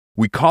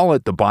We call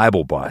it the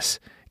Bible Bus.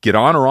 Get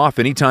on or off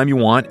anytime you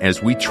want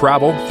as we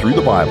travel through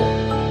the Bible.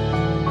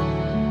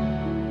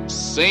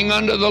 Sing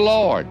unto the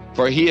Lord,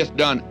 for he hath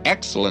done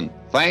excellent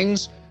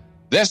things.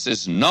 This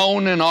is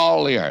known in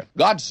all the earth.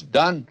 God's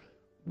done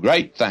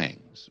great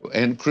things.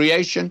 In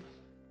creation,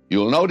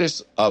 you'll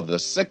notice of the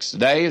 6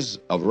 days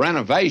of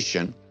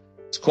renovation,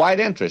 it's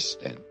quite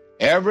interesting.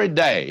 Every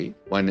day,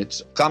 when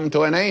it's come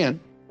to an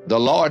end, the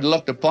Lord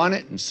looked upon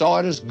it and saw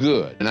it as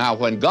good. Now,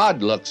 when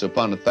God looks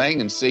upon a thing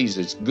and sees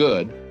it's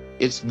good,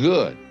 it's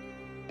good.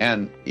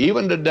 And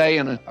even today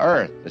in an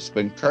earth that's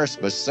been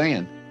cursed by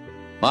sin,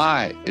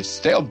 it's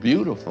still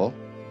beautiful.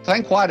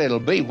 Think what it'll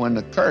be when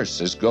the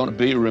curse is going to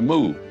be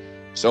removed.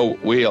 So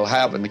we'll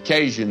have an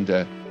occasion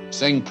to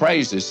sing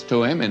praises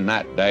to Him in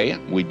that day,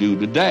 and we do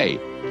today.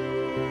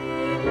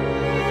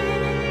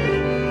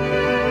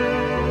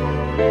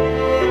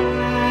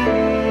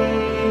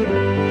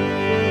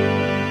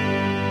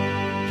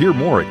 Hear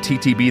more at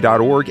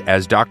ttb.org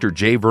as Dr.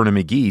 J. Vernon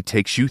McGee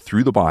takes you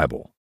through the Bible.